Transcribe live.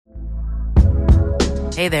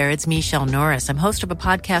Hey there, it's Michelle Norris. I'm host of a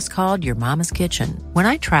podcast called Your Mama's Kitchen. When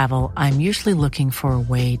I travel, I'm usually looking for a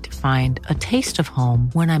way to find a taste of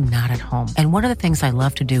home when I'm not at home. And one of the things I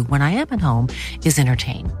love to do when I am at home is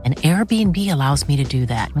entertain. And Airbnb allows me to do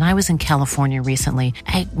that. When I was in California recently,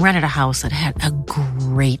 I rented a house that had a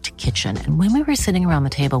great kitchen. And when we were sitting around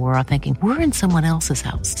the table, we were all thinking, we're in someone else's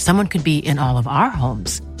house. Someone could be in all of our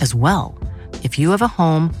homes as well. If you have a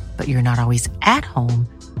home, but you're not always at home,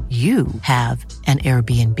 you have an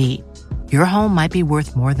Airbnb. Your home might be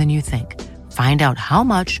worth more than you think. Find out how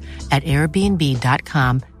much at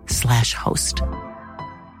airbnb.com/host.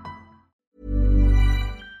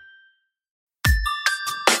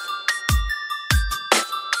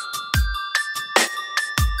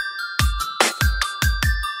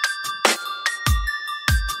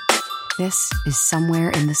 This is Somewhere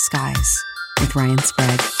in the Skies with Ryan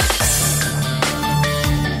Sprague.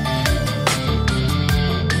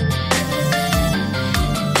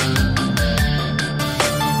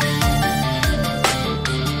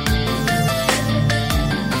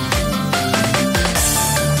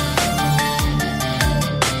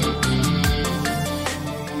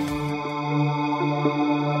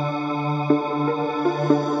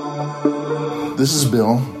 This is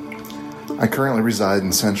Bill. I currently reside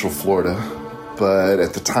in Central Florida, but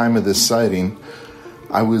at the time of this sighting,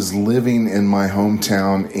 I was living in my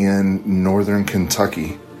hometown in northern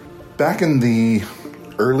Kentucky. Back in the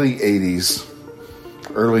early 80s,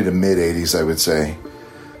 early to mid 80s, I would say,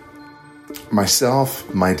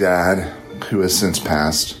 myself, my dad, who has since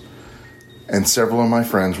passed, and several of my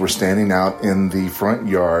friends were standing out in the front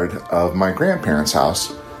yard of my grandparents'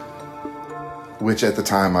 house, which at the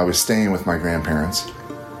time I was staying with my grandparents.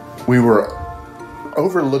 We were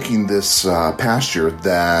overlooking this pasture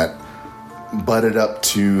that butted up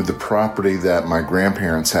to the property that my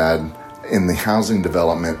grandparents had in the housing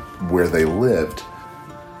development where they lived.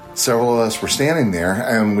 Several of us were standing there,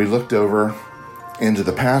 and we looked over into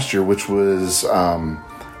the pasture, which was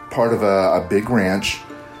part of a big ranch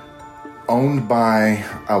owned by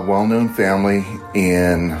a well-known family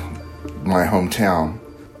in my hometown.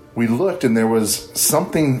 We looked, and there was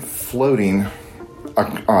something floating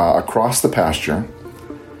across the pasture,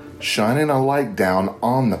 shining a light down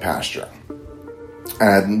on the pasture.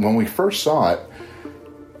 And when we first saw it,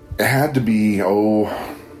 it had to be,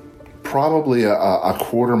 probably a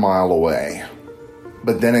quarter mile away.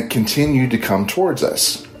 But then it continued to come towards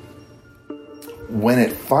us. When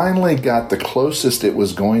it finally got the closest it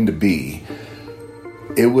was going to be,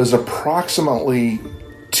 it was approximately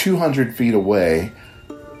 200 feet away,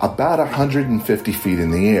 about 150 feet in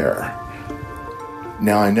the air.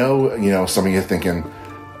 Now, I know, some of you are thinking,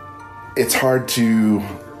 it's hard to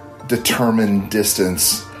determine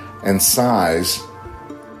distance and size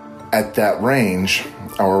at that range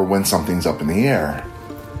or when something's up in the air.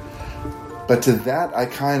 But to that, I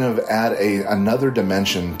kind of add another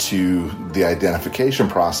dimension to the identification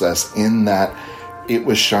process, in that it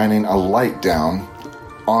was shining a light down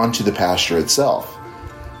onto the pasture itself.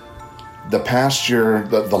 The pasture,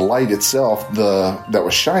 the light itself, that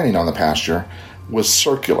was shining on the pasture was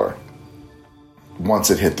circular once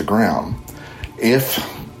it hit the ground. If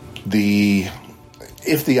the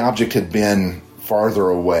object had been farther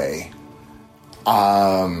away,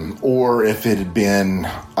 or if it had been,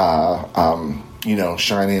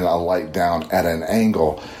 shining a light down at an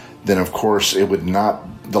angle, then of course the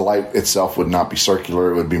light itself would not be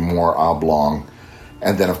circular, it would be more oblong.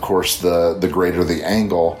 And then of course the greater the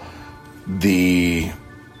angle, the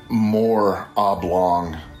more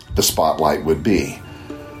oblong the spotlight would be.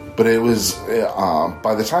 But it was,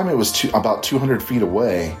 by the time it was about 200 feet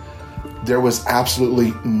away, there was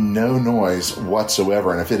absolutely no noise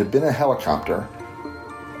whatsoever. And if it had been a helicopter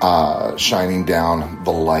shining down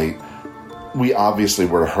the light, we obviously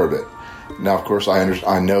would have heard it. Now, of course, I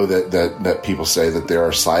know that people say that there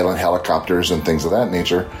are silent helicopters and things of that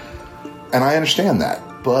nature, and I understand that.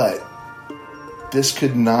 But this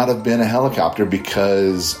could not have been a helicopter,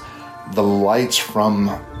 because the lights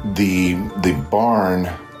from the barn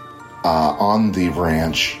on the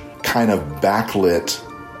ranch kind of backlit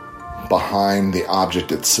behind the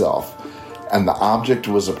object itself. And the object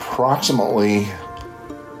was approximately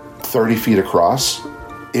 30 feet across.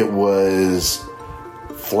 It was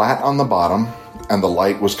flat on the bottom, and the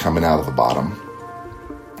light was coming out of the bottom.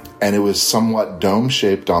 And it was somewhat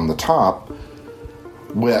dome-shaped on the top,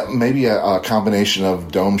 with maybe a combination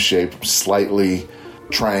of dome-shaped, slightly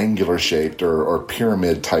triangular-shaped or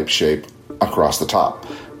pyramid-type shape across the top.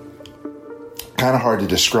 Kind of hard to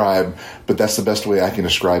describe, but that's the best way I can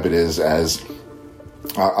describe it, is as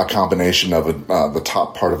a combination of the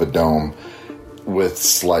top part of a dome with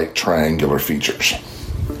slight triangular features.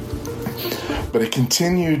 But it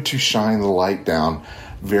continued to shine the light down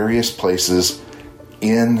various places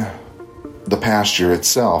in the pasture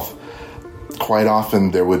itself. Quite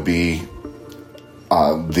often there would be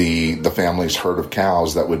the family's herd of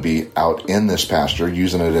cows that would be out in this pasture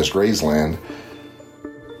using it as grazeland.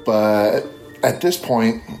 But at this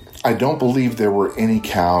point, I don't believe there were any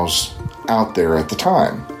cows out there at the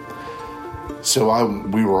time. So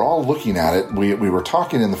we were all looking at it. We were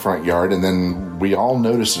talking in the front yard, and then we all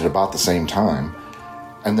noticed it about the same time.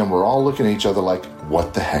 And then we're all looking at each other like,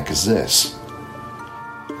 what the heck is this?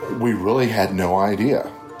 We really had no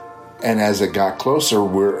idea. And as it got closer,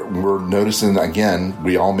 we're noticing, again,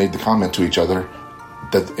 we all made the comment to each other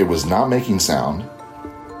that it was not making sound,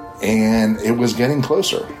 and it was getting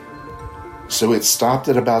closer. So it stopped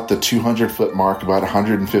at about the 200-foot mark, about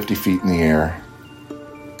 150 feet in the air,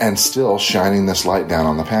 and still shining this light down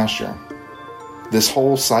on the pasture. This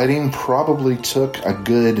whole sighting probably took a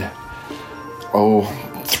good,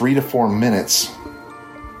 3 to 4 minutes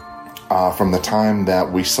from the time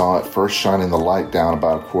that we saw it first shining the light down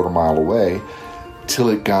about a quarter mile away till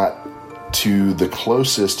it got to the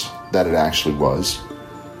closest that it actually was.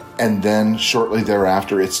 And then shortly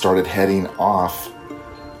thereafter, it started heading off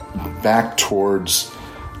back towards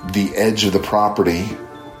the edge of the property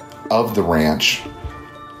of the ranch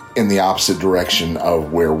in the opposite direction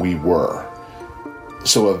of where we were.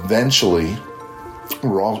 So eventually,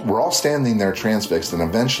 we're all standing there transfixed, and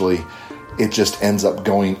eventually it just ends up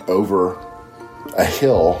going over a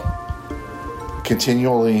hill,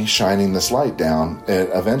 continually shining this light down. It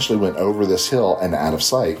eventually went over this hill and out of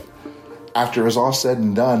sight. After it was all said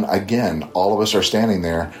and done, again, all of us are standing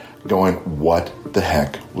there going, what the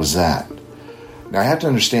heck was that? Now, I have to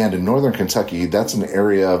understand, in northern Kentucky, that's an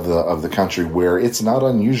area of the country where it's not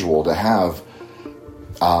unusual to have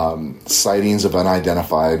sightings of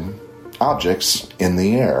unidentified objects in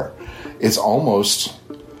the air. It's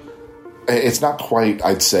not quite,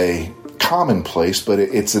 I'd say, commonplace, but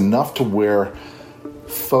it's enough to where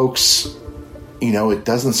folks, it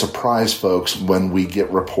doesn't surprise folks when we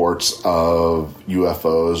get reports of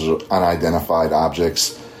UFOs or unidentified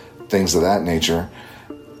objects, things of that nature.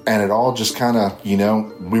 And it all just kind of,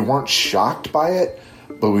 we weren't shocked by it,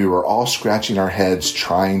 but we were all scratching our heads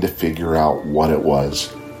trying to figure out what it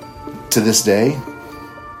was. To this day,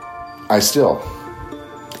 I still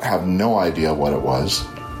have no idea what it was.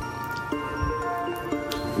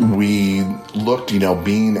 We looked,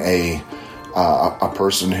 being a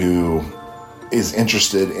person who is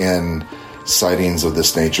interested in sightings of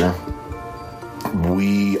this nature,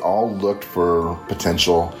 we all looked for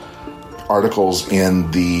potential articles in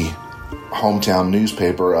the hometown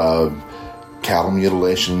newspaper of cattle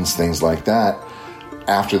mutilations, things like that.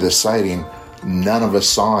 After this sighting, none of us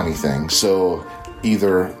saw anything. So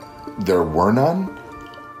either there were none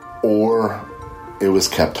or it was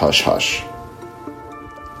kept hush-hush.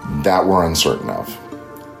 That we're uncertain of.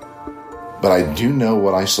 But I do know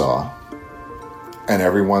what I saw, and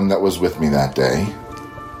everyone that was with me that day.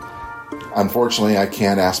 Unfortunately, I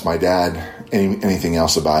can't ask my dad anything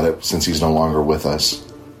else about it since he's no longer with us.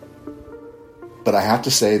 But I have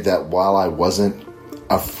to say that while I wasn't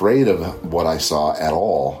afraid of what I saw at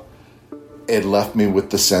all, it left me with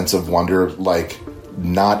the sense of wonder, like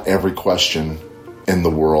not every question in the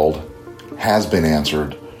world has been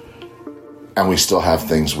answered, and we still have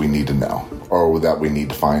things we need to know, or that we need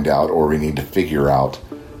to find out, or we need to figure out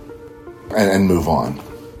and move on.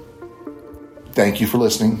 Thank you for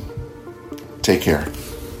listening. Take care.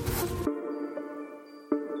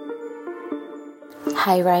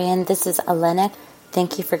 Hi, Ryan. This is Elena.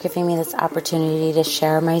 Thank you for giving me this opportunity to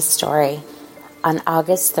share my story. On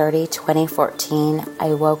August 30, 2014,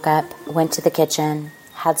 I woke up, went to the kitchen,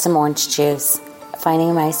 had some orange juice.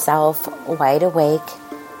 Finding myself wide awake,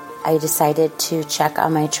 I decided to check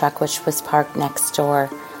on my truck, which was parked next door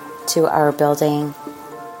to our building.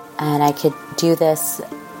 And I could do this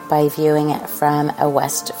by viewing it from a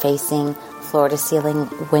west-facing, floor-to-ceiling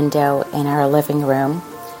window in our living room.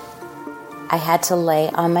 I had to lay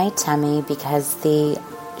on my tummy because the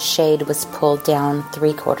shade was pulled down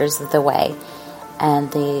 3/4 of the way,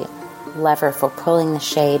 and the lever for pulling the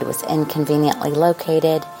shade was inconveniently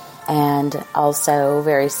located and also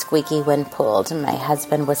very squeaky when pulled. My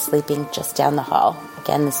husband was sleeping just down the hall.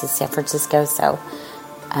 Again, this is San Francisco, so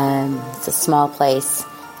it's a small place.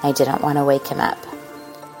 I didn't want to wake him up.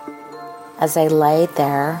 As I laid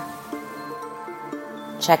there,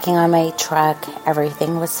 checking on my truck,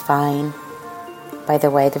 everything was fine. By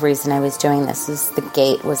the way, the reason I was doing this is the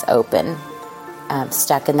gate was open,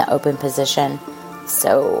 stuck in the open position.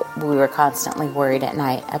 So we were constantly worried at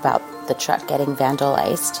night about the truck getting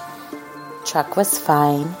vandalized. Truck was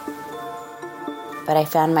fine. but I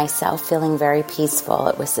found myself feeling very peaceful.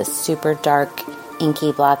 It was a super dark,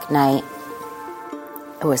 inky black night.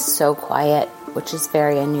 It was so quiet, which is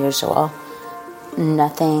very unusual.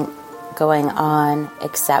 Nothing going on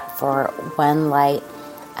except for one light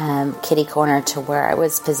kitty corner to where I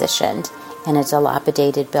was positioned in a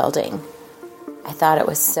dilapidated building. I thought it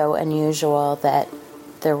was so unusual that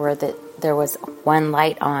there was one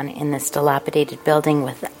light on in this dilapidated building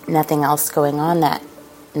with nothing else going on that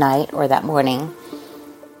night or that morning.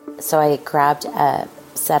 So I grabbed a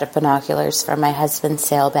set of binoculars from my husband's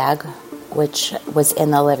sail bag, which was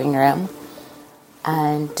in the living room,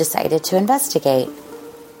 and decided to investigate.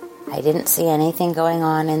 I didn't see anything going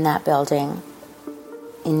on in that building,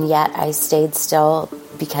 and yet I stayed still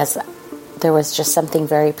because there was just something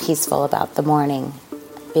very peaceful about the morning,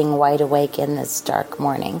 being wide awake in this dark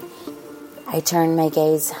morning. I turned my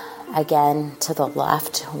gaze again to the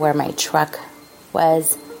left where my truck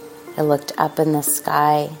was. I looked up in the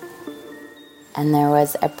sky, and there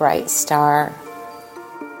was a bright star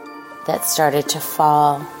that started to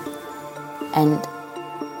fall, and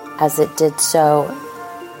as it did so,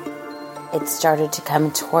 it started to come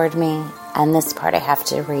toward me. And this part I have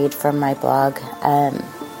to read from my blog. It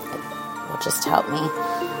will just help me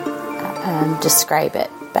describe it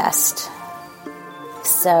best.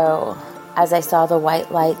 So, as I saw the white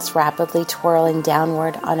lights rapidly twirling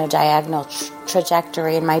downward on a diagonal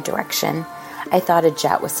trajectory in my direction, I thought a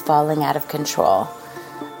jet was falling out of control,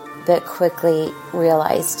 but quickly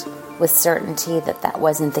realized with certainty that that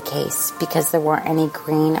wasn't the case because there weren't any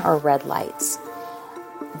green or red lights,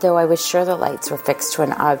 though I was sure the lights were fixed to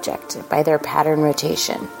an object by their pattern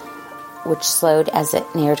rotation, which slowed as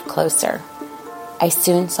it neared closer. I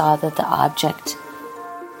soon saw that the object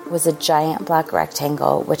was a giant black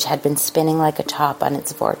rectangle which had been spinning like a top on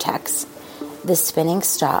its vortex. The spinning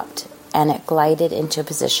stopped, and it glided into a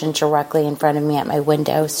position directly in front of me at my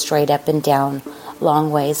window, straight up and down,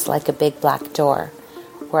 long ways like a big black door,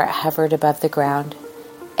 where it hovered above the ground.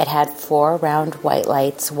 It had 4 round white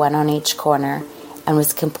lights, one on each corner, and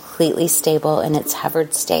was completely stable in its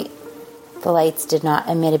hovered state. The lights did not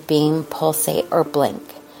emit a beam, pulsate, or blink.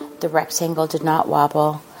 The rectangle did not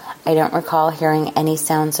wobble. I don't recall hearing any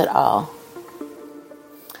sounds at all.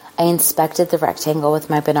 I inspected the rectangle with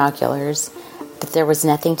my binoculars, but there was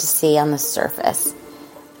nothing to see on the surface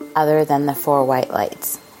other than the 4 white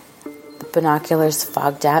lights. The binoculars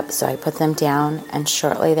fogged up, so I put them down, and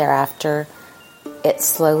shortly thereafter, it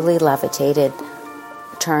slowly levitated,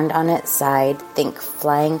 turned on its side, think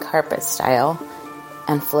flying carpet style,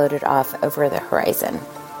 and floated off over the horizon.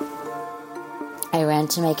 I ran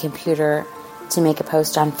to my computer to make a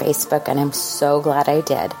post on Facebook, and I'm so glad I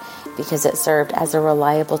did, because it served as a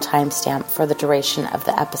reliable timestamp for the duration of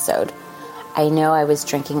the episode. I know I was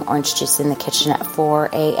drinking orange juice in the kitchen at 4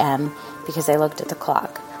 a.m. because I looked at the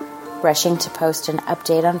clock, rushing to post an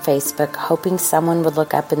update on Facebook, hoping someone would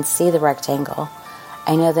look up and see the rectangle.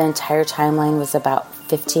 I know the entire timeline was about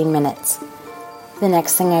 15 minutes. The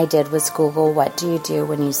next thing I did was Google, what do you do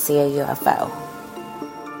when you see a UFO?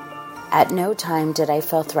 At no time did I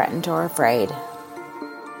feel threatened or afraid.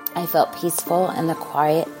 I felt peaceful in the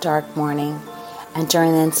quiet, dark morning, and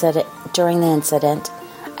during the incident,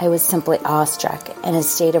 I was simply awestruck, in a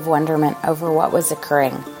state of wonderment over what was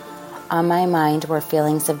occurring. On my mind were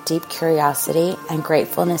feelings of deep curiosity and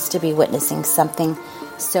gratefulness to be witnessing something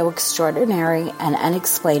so extraordinary and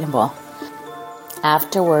unexplainable.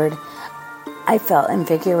 Afterward, I felt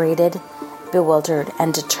invigorated, bewildered,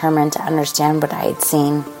 and determined to understand what I had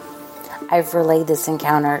seen. I've relayed this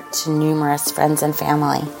encounter to numerous friends and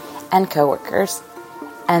family and coworkers,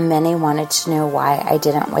 and many wanted to know why I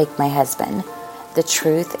didn't wake my husband. The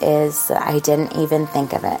truth is that I didn't even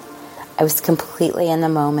think of it. I was completely in the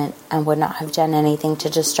moment and would not have done anything to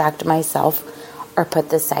distract myself or put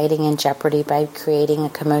the sighting in jeopardy by creating a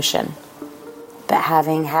commotion. But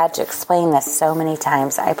having had to explain this so many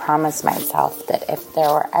times, I promised myself that if there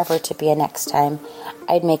were ever to be a next time,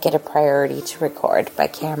 I'd make it a priority to record by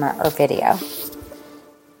camera or video.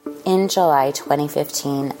 In July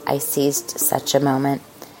 2015, I seized such a moment.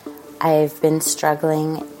 I've been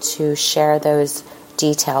struggling to share those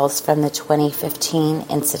details from the 2015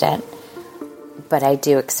 incident, but I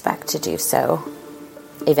do expect to do so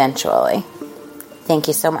eventually. Thank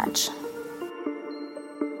you so much.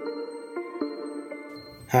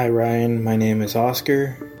 Hi Ryan, my name is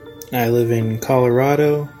Oscar. I live in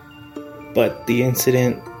Colorado, but the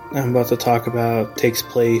incident I'm about to talk about takes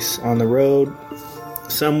place on the road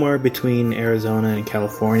somewhere between Arizona and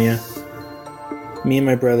California. Me and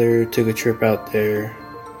my brother took a trip out there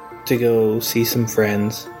to go see some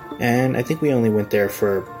friends, and I think we only went there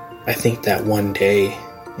for, that one day,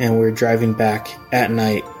 and we're driving back at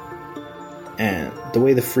night. And the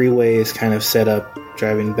way the freeway is kind of set up,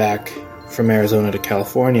 driving back from Arizona to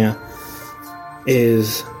California,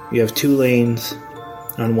 is you have 2 lanes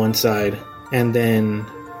on one side, and then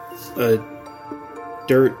a large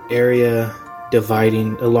dirt area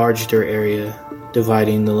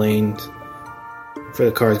dividing the lanes for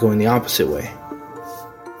the cars going the opposite way.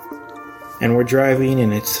 And we're driving,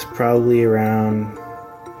 and it's probably around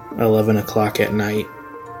 11 o'clock at night,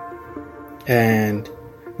 and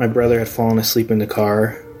my brother had fallen asleep in the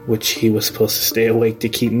car, which he was supposed to stay awake to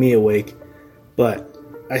keep me awake. But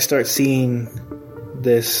I start seeing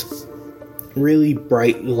this really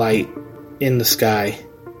bright light in the sky.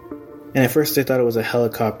 And at first I thought it was a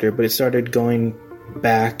helicopter, but it started going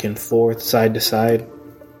back and forth, side to side.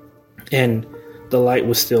 And the light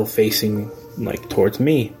was still facing, towards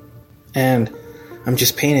me. And I'm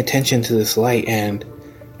just paying attention to this light, and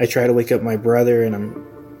I try to wake up my brother, and I'm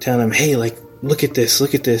telling him, hey, look at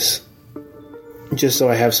this, just so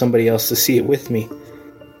I have somebody else to see it with me.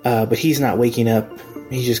 But he's not waking up.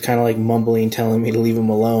 He's just kind of mumbling, telling me to leave him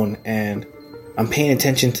alone. And I'm paying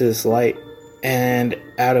attention to this light, and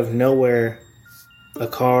out of nowhere, a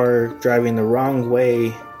car driving the wrong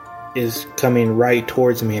way is coming right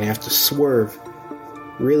towards me, and I have to swerve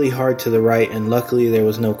really hard to the right. And luckily there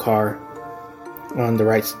was no car on the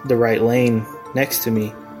right lane next to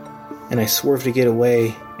me, and I swerve to get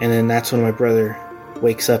away. And then that's when my brother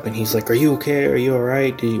wakes up, and he's like, "Are you okay? Are you all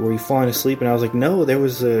right? Were you falling asleep?" And I was like, "No, there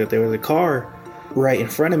was a car right in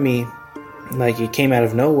front of me. It came out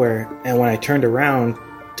of nowhere." And when I turned around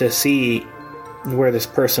to see where this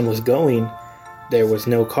person was going, there was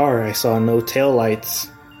no car. I saw no taillights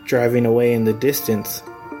driving away in the distance.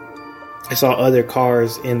 I saw other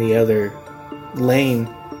cars in the other lane,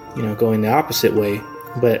 going the opposite way,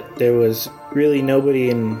 but there was really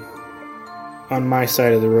nobody on my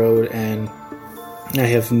side of the road, and I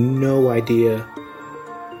have no idea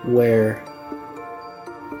where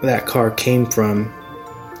that car came from.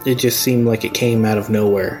 It just seemed like it came out of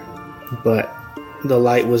nowhere, but the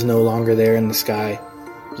light was no longer there in the sky,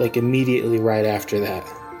 immediately right after that.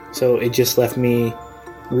 So it just left me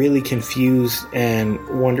really confused and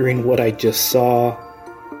wondering what I just saw.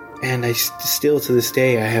 And I still, to this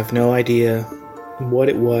day, I have no idea what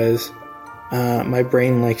it was. My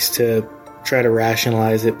brain likes to try to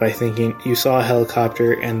rationalize it by thinking you saw a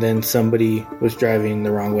helicopter and then somebody was driving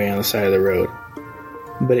the wrong way on the side of the road.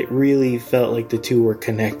 But it really felt like the two were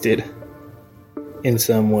connected in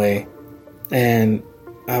some way. And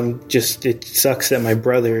it sucks that my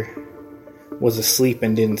brother was asleep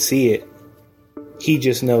and didn't see it. He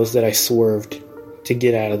just knows that I swerved to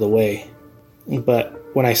get out of the way. But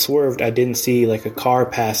when I swerved, I didn't see a car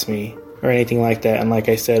pass me or anything like that. And like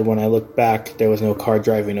I said, when I looked back, there was no car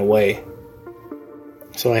driving away.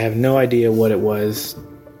 So I have no idea what it was.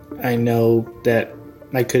 I know that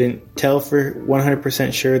I couldn't tell for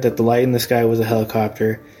 100% sure that the light in the sky was a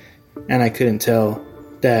helicopter, and I couldn't tell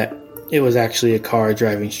that it was actually a car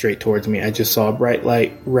driving straight towards me. I just saw a bright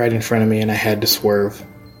light right in front of me, and I had to swerve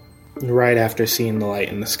right after seeing the light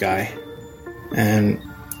in the sky. And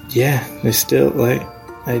yeah, there's still I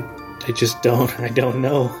don't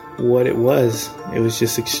know what it was. It was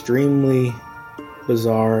just extremely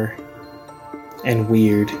bizarre and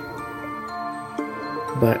weird.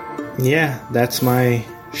 But yeah, that's my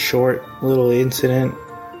short little incident,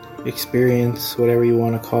 experience, whatever you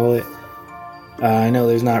want to call it. I know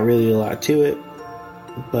there's not really a lot to it,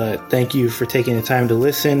 but thank you for taking the time to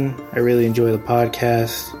listen. I really enjoy the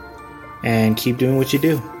podcast, and keep doing what you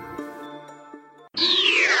do.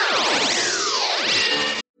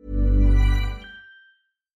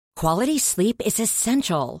 Quality sleep is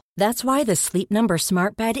essential. That's why the Sleep Number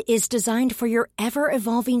Smart Bed is designed for your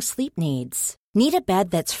ever-evolving sleep needs. Need a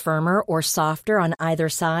bed that's firmer or softer on either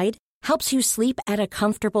side? Helps you sleep at a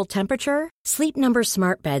comfortable temperature? Sleep Number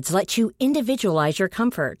Smart Beds let you individualize your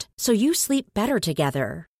comfort, so you sleep better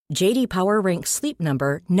together. J.D. Power ranks Sleep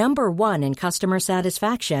Number number 1 in customer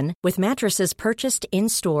satisfaction with mattresses purchased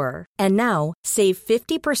in-store. And now, save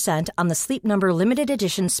 50% on the Sleep Number Limited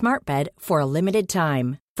Edition Smart Bed for a limited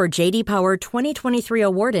time. For J.D. Power 2023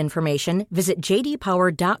 award information, visit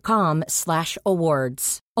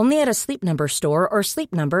jdpower.com/awards. Only at a Sleep Number store or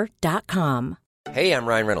sleepnumber.com. Hey, I'm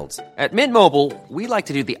Ryan Reynolds. At Mint Mobile, we like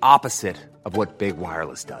to do the opposite of what Big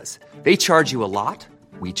Wireless does. They charge you a lot,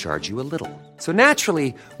 we charge you a little. So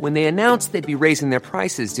naturally, when they announced they'd be raising their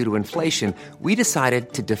prices due to inflation, we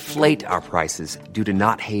decided to deflate our prices due to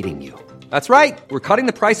not hating you. That's right. We're cutting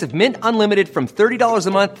the price of Mint Unlimited from $30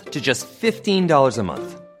 a month to just $15 a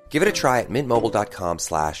month. Give it a try at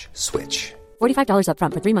mintmobile.com/switch. $45 up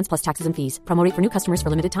front for 3 months plus taxes and fees. Promo rate for new customers for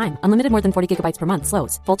limited time. Unlimited more than 40 gigabytes per month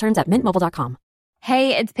slows. Full terms at mintmobile.com.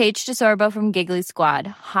 Hey, it's Paige DeSorbo from Giggly Squad.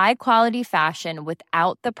 High quality fashion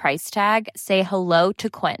without the price tag. Say hello to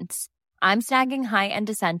Quince. I'm snagging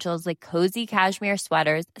high-end essentials like cozy cashmere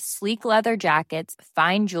sweaters, sleek leather jackets,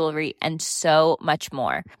 fine jewelry, and so much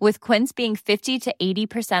more. With Quince being 50 to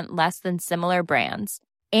 80% less than similar brands.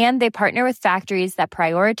 And they partner with factories that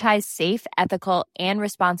prioritize safe, ethical, and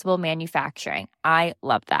responsible manufacturing. I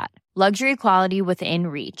love that. Luxury quality within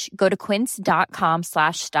reach. Go to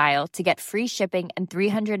quince.com/style to get free shipping and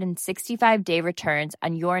 365-day returns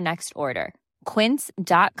on your next order.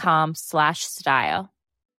 Quince.com/style.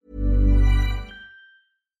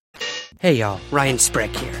 Hey y'all, Ryan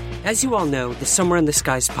Sprague here. As you all know, the Somewhere in the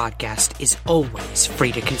Skies podcast is always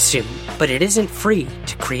free to consume, but it isn't free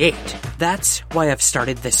to create. That's why I've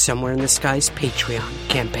started the Somewhere in the Skies Patreon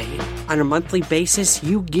campaign. On a monthly basis,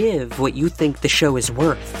 you give what you think the show is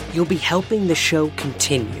worth. You'll be helping the show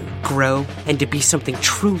continue, grow, and to be something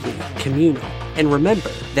truly communal. And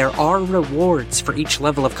remember, there are rewards for each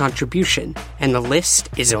level of contribution, and the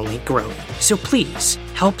list is only growing. So please,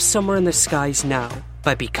 help Somewhere in the Skies now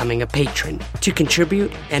by becoming a patron. To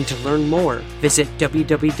contribute and to learn more, visit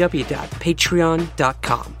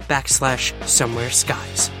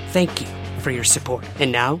www.patreon.com/somewhereskies. Thank you for your support.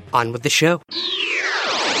 And now, on with the show.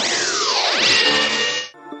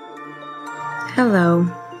 Hello.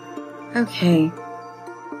 Okay.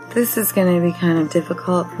 This is going to be kind of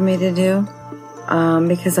difficult for me to do,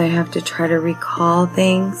 because I have to try to recall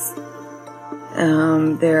things.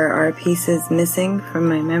 There are pieces missing from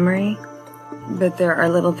my memory. But there are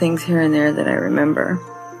little things here and there that I remember.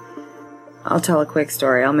 I'll tell a quick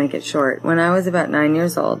story. I'll make it short. When I was about 9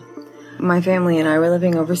 years old, my family and I were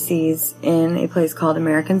living overseas in a place called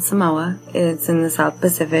American Samoa. It's in the South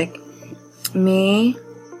Pacific. Me,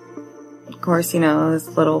 of course, you know,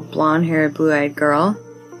 this little blonde-haired, blue-eyed girl.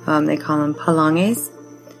 They call them palanges.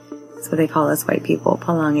 That's what they call us white people,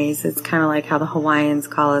 palanges. It's kind of like how the Hawaiians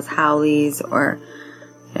call us haoles, or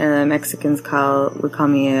the Mexicans would call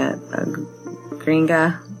me a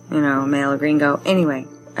gringa, you know, male gringo. Anyway,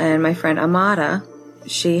 and my friend Amada,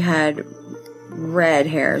 she had red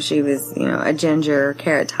hair. She was, you know, a ginger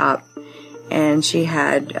carrot top, and she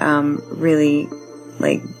had really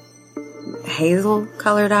like hazel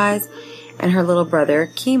colored eyes. And her little brother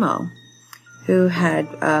Kimo, who had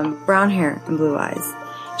brown hair and blue eyes.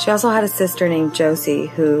 She also had a sister named Josie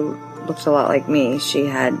who looked a lot like me. She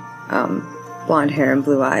had blonde hair and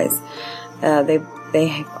blue eyes. They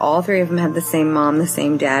all three of them had the same mom, the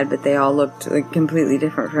same dad, but they all looked like completely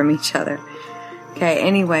different from each other. Okay,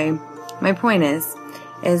 anyway, my point is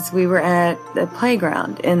we were at the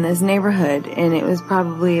playground in this neighborhood, and it was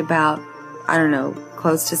probably about, I don't know,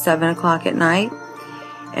 close to 7 o'clock at night,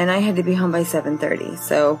 and I had to be home by 7:30.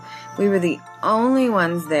 So we were the only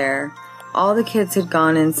ones there. All the kids had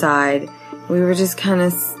gone inside. We were just kind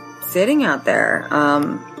of sitting out there.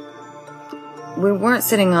 We weren't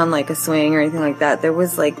sitting on like a swing or anything like that. There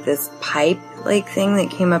was like this pipe like thing that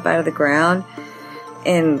came up out of the ground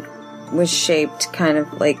and was shaped kind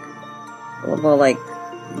of like, well, like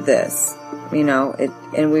this, you know, it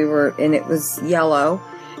was yellow,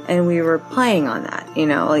 and we were playing on that, you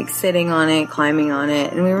know, like sitting on it, climbing on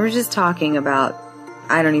it. And we were just talking about,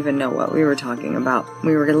 I don't even know what we were talking about.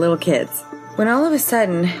 We were little kids. When all of a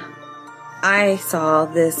sudden I saw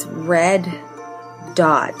this red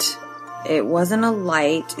dot. It wasn't a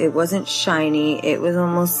light. It wasn't shiny. It was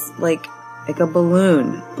almost like a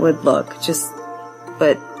balloon would look,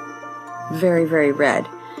 but very, very red.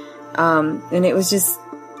 And it was just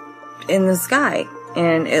in the sky,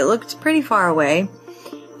 and it looked pretty far away.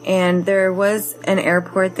 And there was an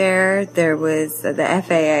airport there. There was the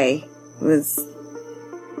FAA was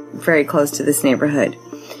very close to this neighborhood.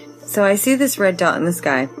 So I see this red dot in the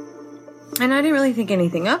sky. And I didn't really think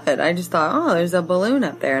anything of it. I just thought, oh, there's a balloon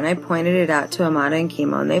up there. And I pointed it out to Amada and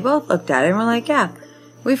Kimo, and they both looked at it and were like, yeah.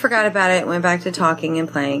 We forgot about it, went back to talking and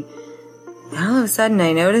playing. And all of a sudden,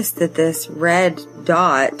 I noticed that this red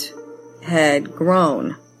dot had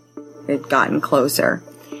grown. It had gotten closer.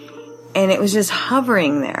 And it was just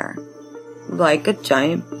hovering there, like a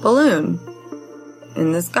giant balloon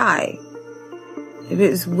in the sky. It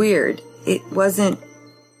was weird. It wasn't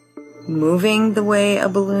moving the way a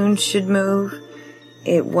balloon should move.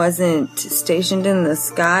 It wasn't stationed in the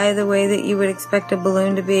sky the way that you would expect a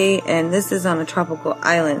balloon to be. And this is on a tropical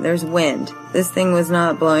island. There's wind. This thing was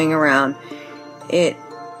not blowing around. It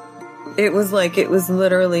was like it was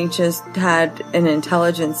literally just had an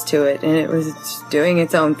intelligence to it, and it was just doing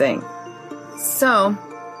its own thing. So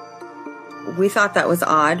we thought that was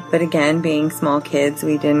odd, but again, being small kids,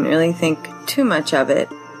 we didn't really think too much of it.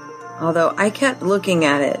 Although I kept looking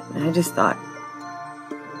at it, and I just thought,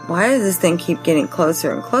 why does this thing keep getting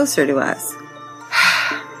closer and closer to us?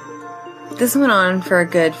 This went on for a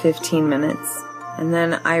good 15 minutes. And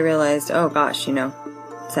then I realized, oh gosh,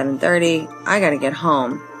 7:30, I gotta get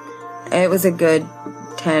home. It was a good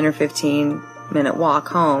 10 or 15 minute walk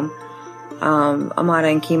home. Amada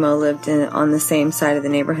and Chemo lived on the same side of the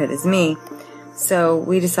neighborhood as me. So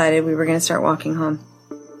we decided we were going to start walking home.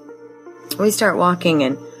 We start walking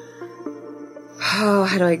and, how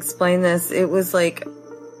do I explain this? It was like,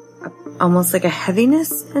 almost like a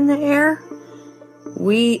heaviness in the air.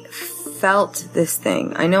 We felt this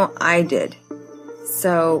thing. I know I did.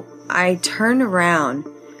 So I turned around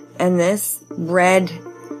and this red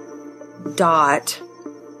dot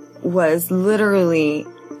was literally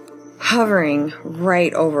hovering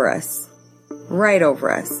right over us. Right over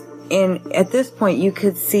us. And at this point, you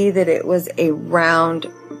could see that it was a round,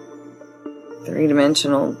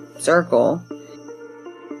 three-dimensional circle.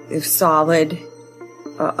 It was solid.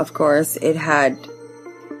 Of course, it had...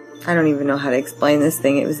 I don't even know how to explain this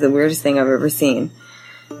thing. It was the weirdest thing I've ever seen.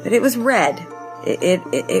 But it was red.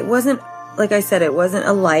 It wasn't, like I said, it wasn't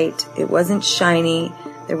a light. It wasn't shiny.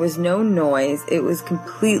 There was no noise. It was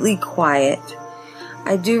completely quiet.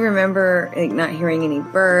 I do remember not hearing any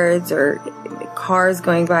birds or cars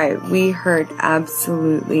going by. We heard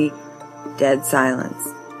absolutely dead silence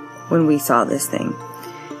when we saw this thing.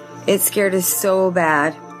 It scared us so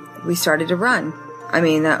bad, we started to run. I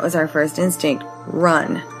mean, that was our first instinct,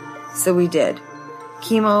 run. So we did.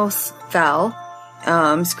 Chemo fell,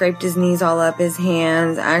 scraped his knees all up his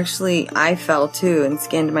hands. Actually, I fell too and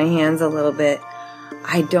skinned my hands a little bit.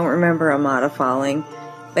 I don't remember Amada falling.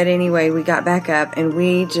 But anyway, we got back up and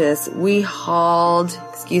we hauled,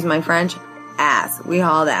 excuse my French, ass. We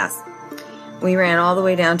hauled ass. We ran all the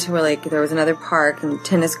way down to where there was another park and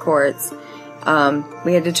tennis courts.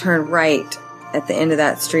 We had to turn right at the end of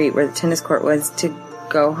that street where the tennis court was to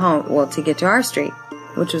go home, to get to our street,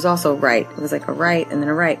 which was also right. It was like a right and then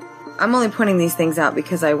a right. I'm only pointing these things out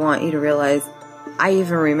because I want you to realize I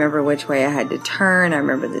even remember which way I had to turn. I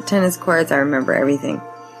remember the tennis courts. I remember everything.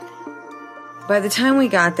 By the time we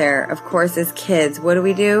got there, of course, as kids, what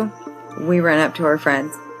do? We run up to our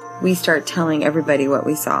friends. We start telling everybody what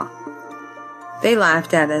we saw. They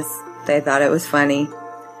laughed at us. They thought it was funny.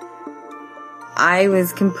 I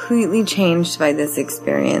was completely changed by this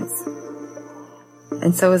experience.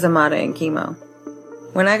 And so was Amada and Chemo.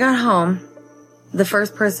 When I got home, the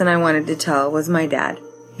first person I wanted to tell was my dad.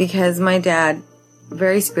 Because my dad,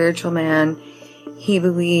 very spiritual man, he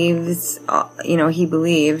believes, he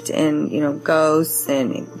believed in, ghosts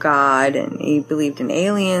and God, and he believed in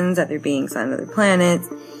aliens, other beings on other planets.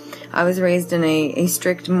 I was raised in a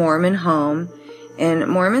strict Mormon home, and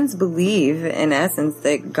Mormons believe, in essence,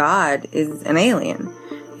 that God is an alien.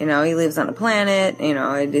 He lives on a planet,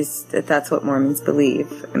 that's what Mormons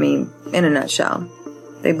believe. I mean, in a nutshell.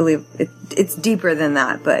 They believe it's deeper than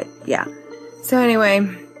that, but yeah. So anyway,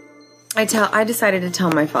 I decided to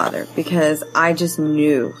tell my father because I just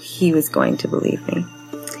knew he was going to believe me.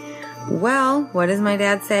 Well, what does my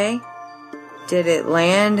dad say? Did it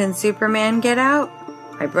land and Superman get out?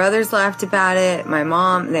 My brothers laughed about it. My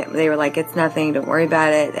mom, they were like, it's nothing, don't worry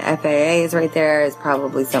about it. The FAA is right there. It's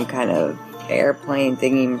probably some kind of airplane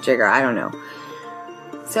thingy-majigger, I don't know.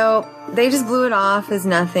 So they just blew it off as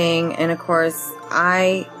nothing, and of course,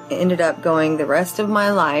 I ended up going the rest of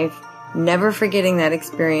my life never forgetting that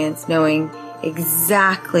experience, knowing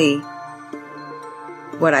exactly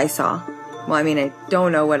what I saw. Well, I mean, I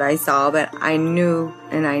don't know what I saw, but I knew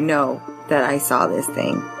and I know that I saw this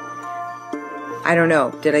thing. I don't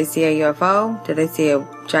know. Did I see a UFO? Did I see a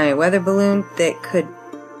giant weather balloon that could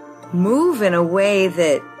move in a way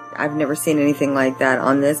that I've never seen anything like that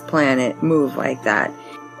on this planet move like that?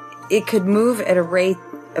 It could move at a rate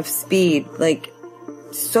of speed,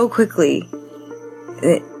 so quickly.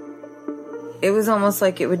 It was almost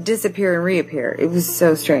like it would disappear and reappear. It was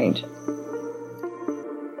so strange.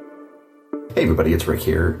 Hey everybody, it's Rick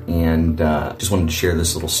here, and just wanted to share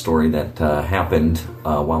this little story that happened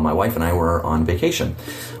while my wife and I were on vacation.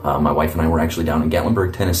 My wife and I were actually down in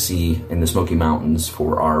Gatlinburg, Tennessee, in the Smoky Mountains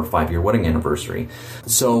for our 5-year wedding anniversary.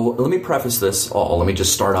 So let me preface this all. Let me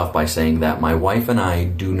just start off by saying that my wife and I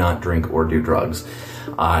do not drink or do drugs.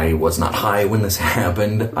 I was not high when this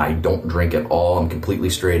happened. I don't drink at all. I'm completely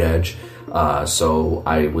straight edge. So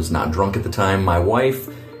I was not drunk at the time. My wife,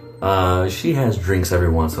 she has drinks every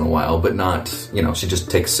once in a while, but not, she just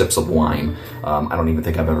takes sips of wine. I don't even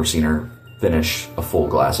think I've ever seen her finish a full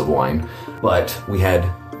glass of wine. But we had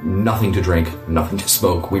nothing to drink, nothing to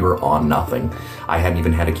smoke. We were on nothing. I hadn't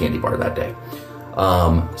even had a candy bar that day.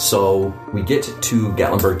 So we get to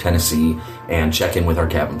Gatlinburg, Tennessee, and check in with our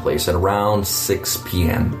cabin place at around 6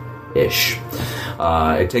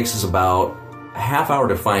 p.m.-ish. It takes us about a half hour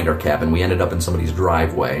to find our cabin. We ended up in somebody's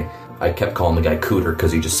driveway. I kept calling the guy Cooter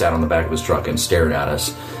because he just sat on the back of his truck and stared at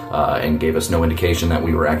us and gave us no indication that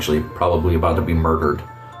we were actually probably about to be murdered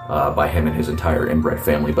by him and his entire inbred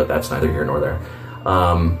family, but that's neither here nor there.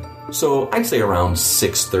 So I'd say around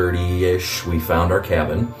 6:30-ish we found our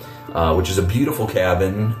cabin, which is a beautiful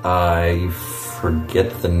cabin. I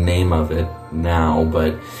forget the name of it now,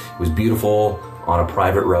 but it was beautiful on a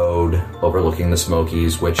private road overlooking the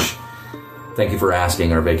Smokies, which, thank you for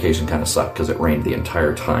asking, our vacation kind of sucked because it rained the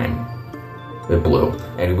entire time. It blew.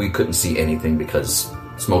 And we couldn't see anything because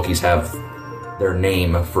Smokies have their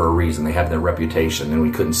name for a reason. They have their reputation, and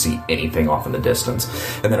we couldn't see anything off in the distance.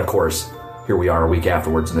 And then, of course, here we are a week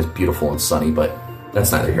afterwards, and it's beautiful and sunny, but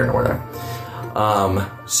that's neither here nor there.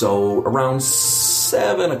 So around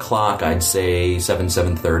 7 o'clock, I'd say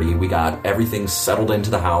 7:30, we got everything settled into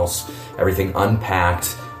the house, everything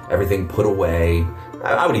unpacked, everything put away.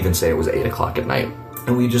 I would even say it was 8 o'clock at night,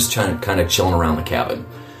 and we just kind of chilling around the cabin.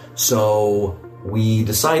 So we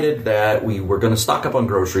decided that we were going to stock up on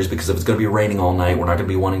groceries because if it's going to be raining all night, we're not going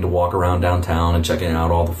to be wanting to walk around downtown and checking out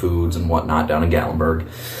all the foods and whatnot down in Gatlinburg.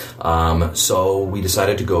 So we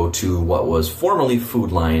decided to go to what was formerly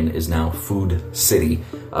Food Lion, is now Food City,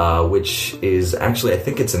 which is actually, I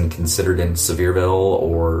think it's considered in Sevierville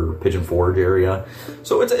or Pigeon Forge area.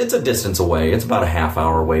 So it's a distance away. It's about a half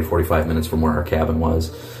hour away, 45 minutes from where our cabin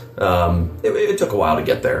was. It took a while to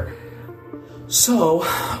get there. So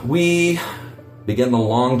we begin the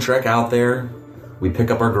long trek out there. We pick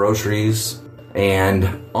up our groceries, and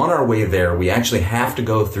on our way there, we actually have to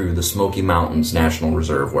go through the Smoky Mountains National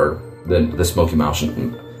Reserve, where the Smoky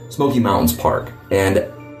Mountains Park. And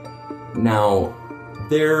now,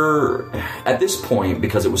 there, at this point,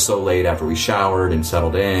 because it was so late after we showered and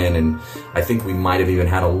settled in, and I think we might have even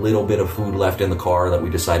had a little bit of food left in the car that we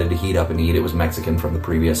decided to heat up and eat. It was Mexican from the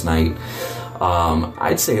previous night.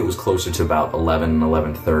 I'd say it was closer to about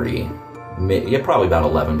 11:30. Yeah, probably about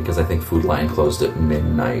 11, because I think Food Lion closed at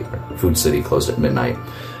midnight. Food City closed at midnight.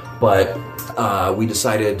 But we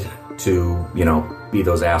decided to, be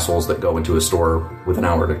those assholes that go into a store with an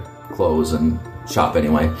hour to close and shop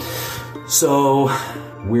anyway. So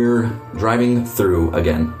we're driving through,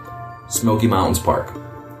 again, Smoky Mountains Park.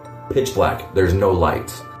 Pitch black. There's no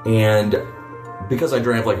lights. And because I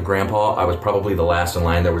drank like a grandpa, I was probably the last in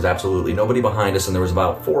line. There was absolutely nobody behind us, and there was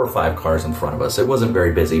about 4 or 5 cars in front of us. It wasn't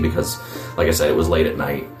very busy because, like I said, it was late at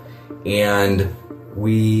night. And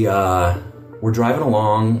we're driving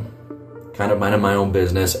along, kind of minding my own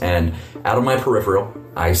business, and out of my peripheral,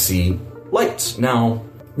 I see lights. Now,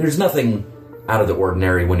 there's nothing out of the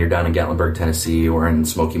ordinary when you're down in Gatlinburg, Tennessee, or in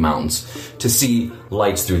Smoky Mountains to see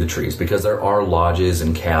lights through the trees, because there are lodges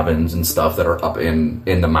and cabins and stuff that are up in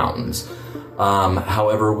the mountains.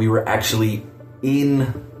 However, we were actually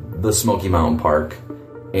in the Smoky Mountain Park,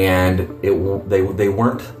 and they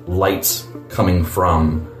weren't lights coming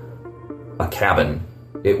from a cabin.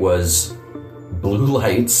 It was blue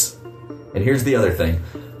lights. And here's the other thing.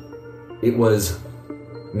 It was,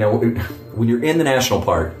 when you're in the national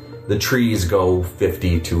park, the trees go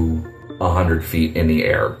 50 to 100 feet in the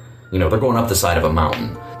air. They're going up the side of a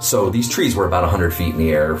mountain. So these trees were about 100 feet in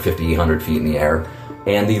the air, 50, 100 feet in the air.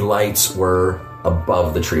 And the lights were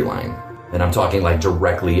above the tree line. And I'm talking like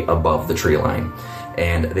directly above the tree line.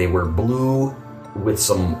 And they were blue with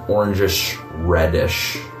some orangish,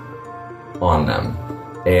 reddish on them.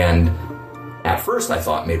 And at first I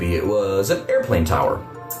thought maybe it was an airplane tower.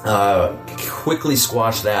 Quickly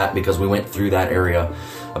squashed that because we went through that area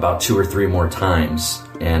about 2 or 3 more times,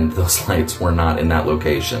 and those lights were not in that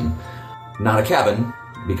location. Not a cabin,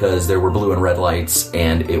 because there were blue and red lights,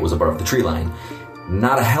 and it was above the tree line.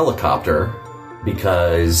 Not a helicopter,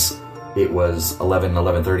 because it was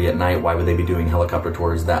 11:30 at night. Why would they be doing helicopter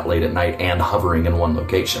tours that late at night and hovering in one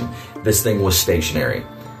location? This thing was stationary.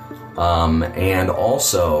 And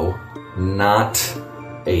also, not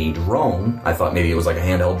a drone. I thought maybe it was like a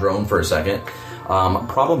handheld drone for a second.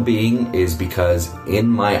 Problem being is because in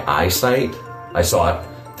my eyesight, I saw it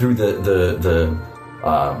through through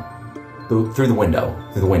the window,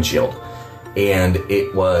 through the windshield, and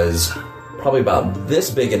it was probably about this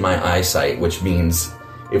big in my eyesight, which means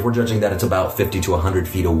if we're judging that it's about 50 to 100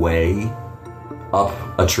 feet away up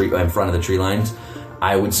a tree in front of the tree lines,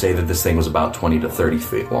 I would say that this thing was about 20 to 30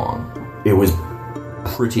 feet long. It was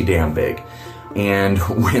pretty damn big. And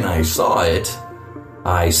when I saw it,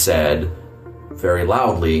 I said very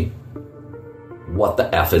loudly, "What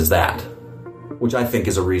the F is that?" Which I think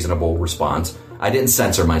is a reasonable response. I didn't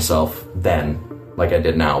censor myself then. like I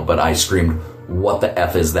did now, but I screamed, "What the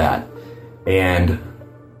F is that?" And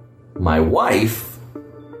my wife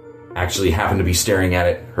actually happened to be staring at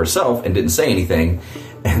it herself and didn't say anything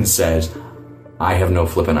and says, "I have no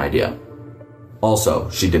flippin' idea." Also,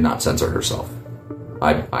 she did not censor herself.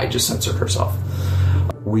 I just censored herself.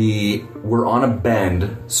 We were on a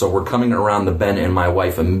bend, so we're coming around the bend, and my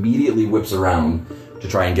wife immediately whips around to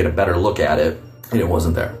try and get a better look at it, and it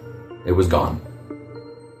wasn't there. It was gone.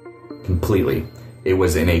 Completely. It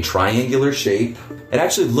was in a triangular shape. It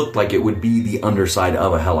actually looked like it would be the underside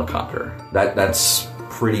of a helicopter. That's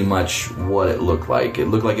pretty much what it looked like. It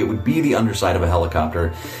looked like it would be the underside of a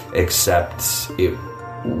helicopter, except it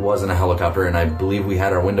wasn't a helicopter, and I believe we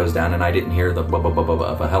had our windows down, and I didn't hear the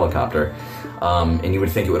of a helicopter. And you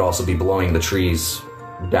would think it would also be blowing the trees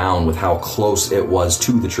down with how close it was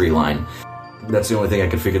to the tree line. That's the only thing I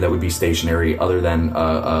could figure that would be stationary, other than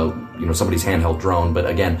somebody's handheld drone. But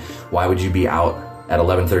again, why would you be out at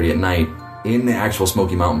 11:30 at night in the actual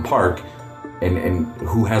Smoky Mountain Park, and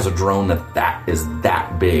who has a drone that is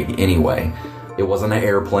that big anyway? It wasn't an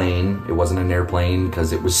airplane. It wasn't an airplane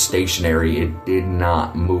because it was stationary. It did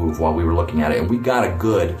not move while we were looking at it. And we got a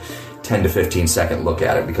good 10 to 15 second look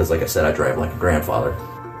at it because, like I said, I drive like a grandfather.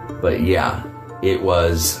 But yeah, it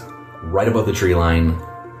was right above the tree line,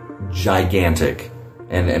 gigantic.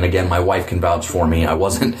 And again, my wife can vouch for me. I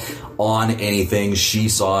wasn't on anything. She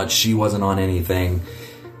saw it. She wasn't on anything.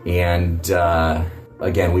 And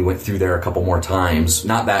again, we went through there a couple more times.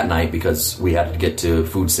 Not that night because we had to get to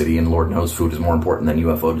Food City, and Lord knows food is more important than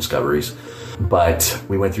UFO discoveries. But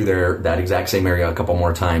we went through there, that exact same area, a couple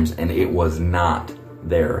more times, and it was not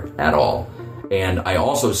there at all. And I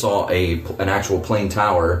also saw an actual plane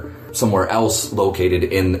tower somewhere else located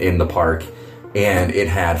in the park, and it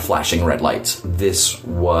had flashing red lights.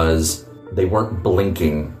 They weren't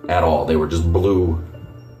blinking at all. They were just blue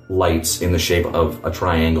lights in the shape of a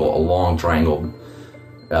triangle, a long triangle,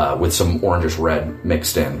 with some orangish red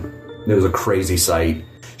mixed in. It was a crazy sight.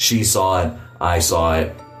 She saw it. I saw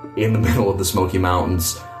it in the middle of the Smoky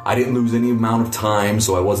Mountains. I didn't lose any amount of time,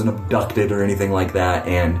 so I wasn't abducted or anything like that.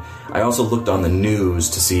 And I also looked on the news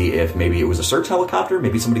to see if maybe it was a search helicopter.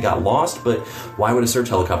 Maybe somebody got lost, but why would a search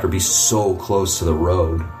helicopter be so close to the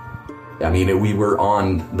road? I mean, we were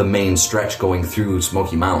on the main stretch going through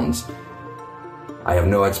Smoky Mountains. I have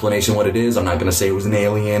no explanation what it is. I'm not going to say it was an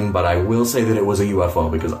alien, but I will say that it was a UFO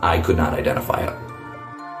because I could not identify it.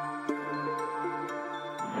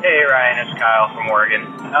 Hey, Ryan, it's Kyle from Oregon.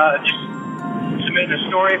 Just submitting a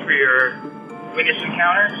story for your witness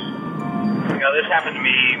encounters. This happened to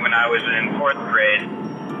me when I was in 4th grade.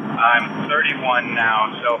 I'm 31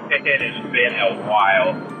 now, so it has been a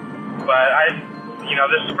while. But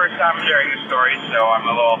this is the first time I'm sharing this story, so I'm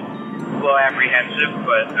a little apprehensive,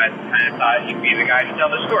 but I kind of thought you'd be the guy to tell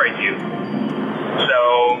the story to. So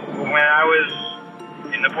when I was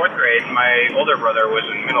in the 4th grade, my older brother was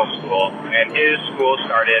in middle school, and his school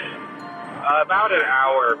started about an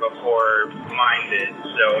hour before mine did.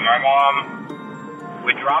 So my mom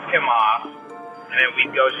would drop him off, and then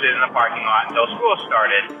we'd go sit in the parking lot until school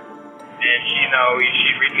started. And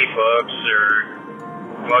she'd read me books, or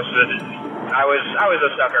most of the. I was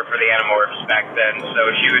a sucker for the Animorphs back then, so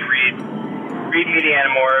she would read me the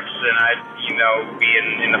Animorphs, and I'd be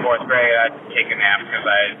in the 4th grade. I'd take a nap because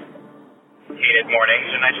I hated mornings,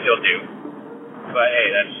 and I still do. But hey,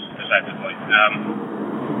 that's besides the point.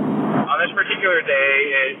 On this particular day,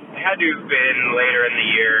 it had to have been later in the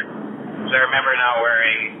year, because I remember not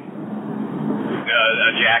wearing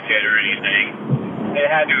a jacket or anything. It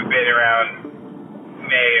had to have been around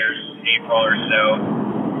May or April or so.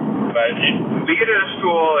 But we get into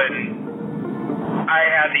school, and I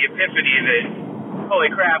had the epiphany that, holy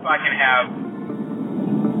crap, I can have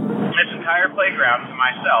this entire playground to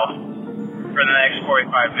myself for the next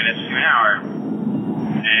 45 minutes to an hour.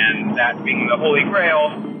 And that being the holy grail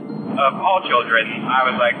of all children, I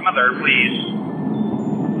was like, Mother, please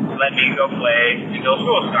let me go play until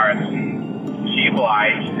school starts. She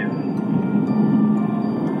obliged.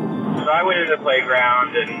 So I went into the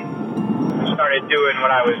playground and started doing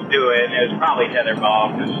what I was doing. It was probably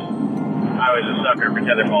tetherball, because I was a sucker for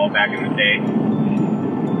tetherball back in the day.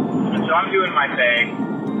 And so I'm doing my thing,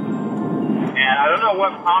 and I don't know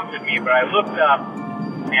what prompted me, but I looked up,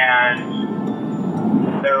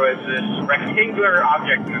 and there was this rectangular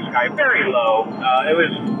object in the sky, very low. It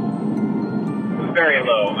was very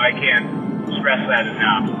low. I can't stress that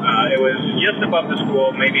enough. It was just above the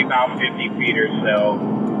school, maybe about 50 feet or so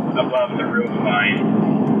above the roof line.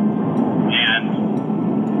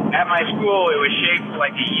 And at my school, it was shaped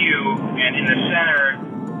like a U, and in the center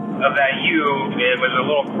of that U, it was a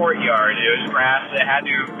little courtyard. It was grass. It had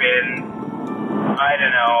to have been I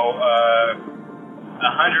don't know,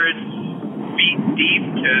 100 feet deep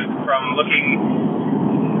from looking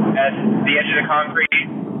at the edge of the concrete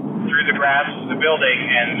through the grass of the building,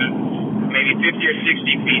 and maybe 50 or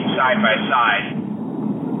 60 feet side by side.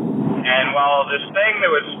 And while this thing that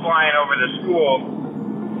was flying over the school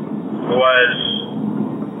was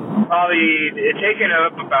probably taken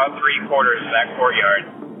up about 3/4 of that courtyard.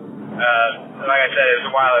 Like I said, it was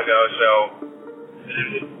a while ago, so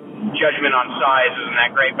judgment on size isn't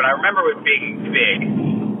that great, but I remember it being big.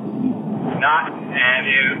 And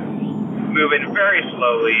it was moving very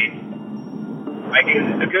slowly.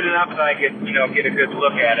 Good enough that I could, get a good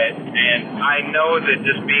look at it. And I know that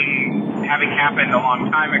just having happened a long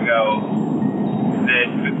time ago, that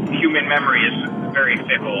human memory is very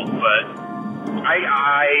fickle, but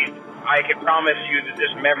I can promise you that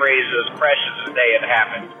this memory is as fresh as the day it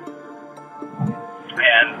happened.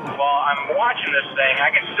 And while I'm watching this thing, I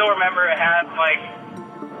can still remember it had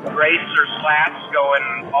grates or slats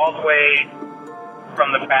going all the way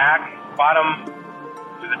from the bottom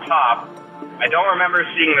to the top. I don't remember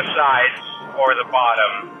seeing the sides or the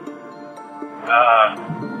bottom.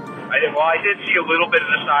 I did see a little bit of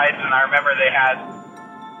the sides, and I remember they had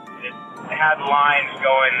lines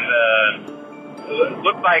going.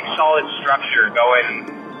 Looked like solid structure going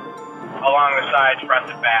along the sides, front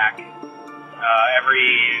to back.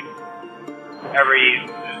 Every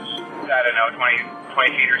I don't know, 20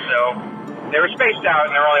 feet or so. They were spaced out,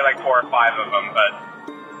 and there were only 4 or 5 of them. But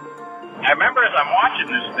I remember as I'm watching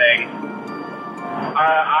this thing,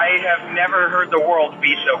 I have never heard the world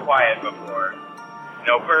be so quiet before.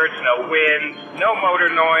 No birds, no wind, no motor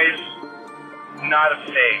noise, not a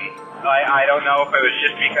thing. I don't know if it was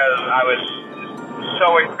just because I was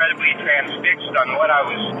so incredibly transfixed on what I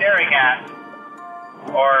was staring at,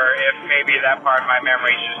 or if maybe that part of my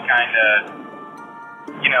memory is just kind of,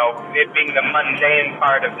 it being the mundane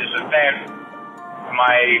part of this event,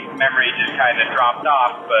 my memory just kind of dropped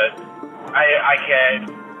off. But I can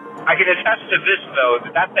attest to this, though,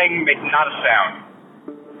 that thing made not a sound.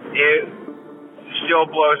 It still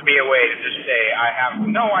blows me away to just say I have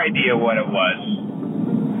no idea what it was.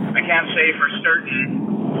 I can't say for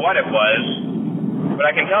certain what it was, but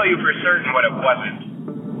I can tell you for certain what it wasn't.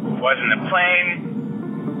 It wasn't a plane.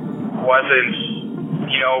 Wasn't,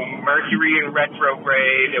 Mercury in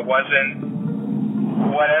retrograde. It wasn't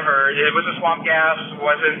whatever. It was a swamp gas. It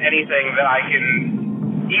wasn't anything that I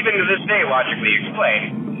can, even to this day, logically explain.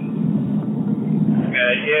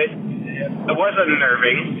 It was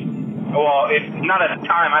unnerving. Well, not at the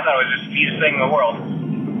time. I thought it was the speediest thing in the world.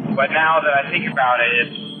 But now that I think about it,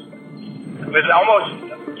 it was almost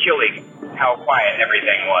chilling how quiet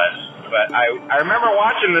everything was. But I remember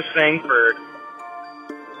watching this thing for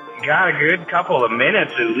a good couple of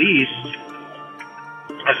minutes at least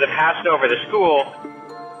as it passed over the school.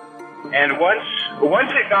 And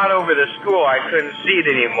once it got over the school, I couldn't see it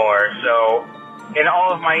anymore. So, in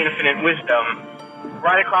all of my infinite wisdom,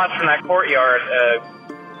 right across from that courtyard,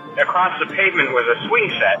 across the pavement was a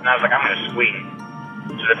swing set, and I was like, I'm going to swing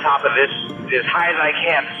to the top of this as high as I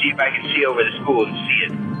can to see if I can see over the school and see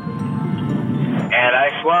it. And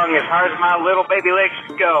I swung as hard as my little baby legs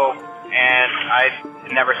could go, and I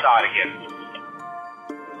never saw it again.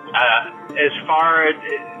 As far as,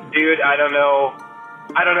 dude, I don't know.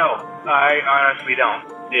 I honestly don't.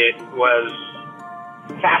 It was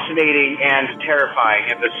fascinating and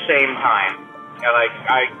terrifying at the same time.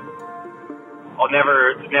 I'll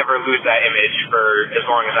never lose that image for as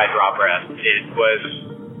long as I draw breath. It was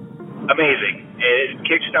amazing. It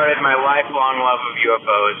kickstarted my lifelong love of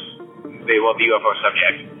UFOs. The UFO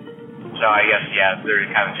subject. So I guess, they're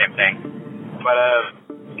kind of the same thing. But,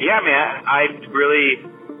 man, I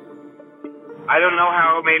don't know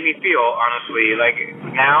how it made me feel, honestly.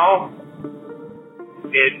 Now,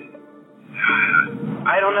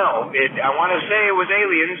 I don't know. I want to say it was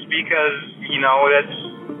aliens because,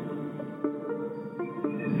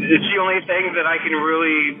 it's the only thing that I can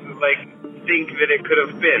really, think that it could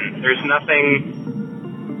have been. There's nothing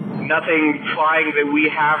flying that we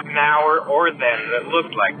have now or then that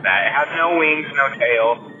looked like that. It had no wings, no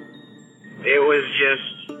tail. It was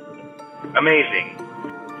just amazing.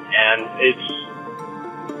 And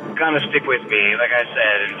it's gonna stick with me, like I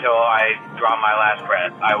said, until I draw my last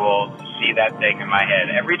breath. I will see that thing in my head.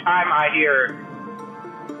 Every time I hear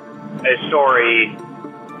a story,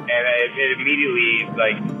 and it immediately,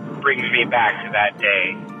 brings me back to that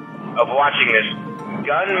day of watching this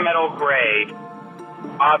gunmetal gray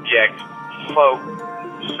object float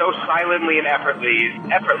so silently and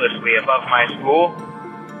effortlessly above my school.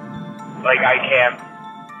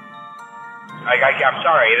 I'm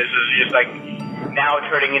sorry, this is just now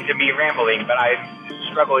turning into me rambling, but I'm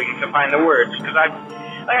struggling to find the words because like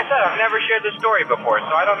I said, I've never shared this story before,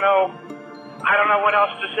 so I don't know what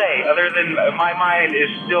else to say other than my mind is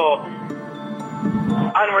still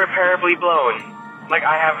unrepairably blown. Like,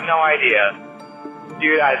 I have no idea.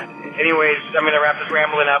 Dude, anyways, I'm going to wrap this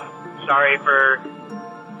rambling up. Sorry for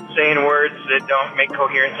saying words that don't make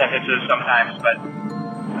coherent sentences sometimes, but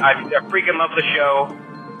I freaking love the show.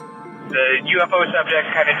 The UFO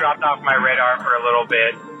subject kind of dropped off my radar for a little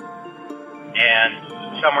bit, and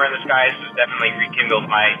Somewhere in the Skies has definitely rekindled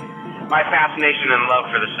my fascination and love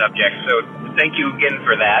for the subject. So thank you again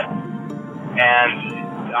for that, and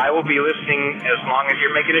I will be listening as long as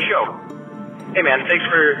you're making a show. Hey man, thanks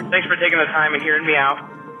for taking the time and hearing me out.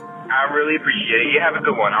 I really appreciate it. You have a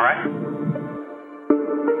good one, all right?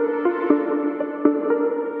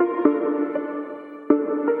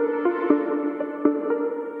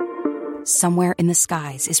 Somewhere in the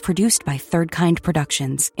Skies is produced by Third Kind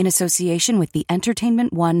Productions in association with the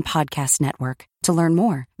Entertainment One Podcast Network. To learn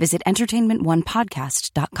more, visit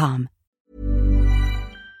entertainmentonepodcast.com.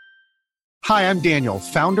 Hi, I'm Daniel,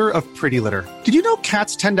 founder of Pretty Litter. Did you know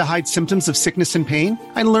cats tend to hide symptoms of sickness and pain?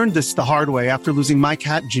 I learned this the hard way after losing my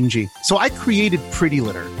cat, Gingy. So I created Pretty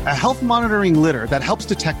Litter, a health monitoring litter that helps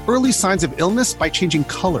detect early signs of illness by changing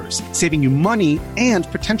colors, saving you money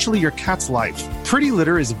and potentially your cat's life. Pretty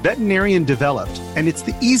Litter is veterinarian developed, and it's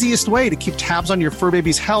the easiest way to keep tabs on your fur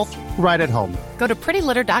baby's health right at home. Go to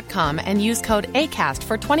prettylitter.com and use code ACAST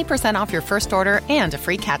for 20% off your first order and a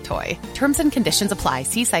free cat toy. Terms and conditions apply.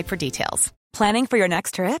 See site for details. Planning for your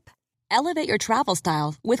next trip? Elevate your travel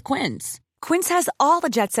style with Quince. Quince has all the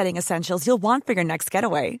jet-setting essentials you'll want for your next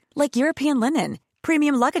getaway, like European linen,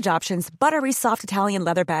 premium luggage options, buttery soft Italian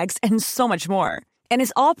leather bags, and so much more. And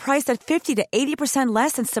is all priced at 50 to 80%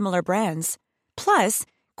 less than similar brands. Plus,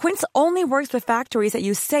 Quince only works with factories that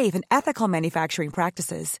use safe and ethical manufacturing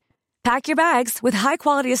practices. Pack your bags with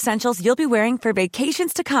high-quality essentials you'll be wearing for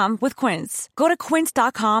vacations to come with Quince. Go to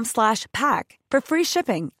quince.com/pack for free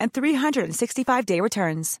shipping and 365-day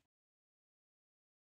returns.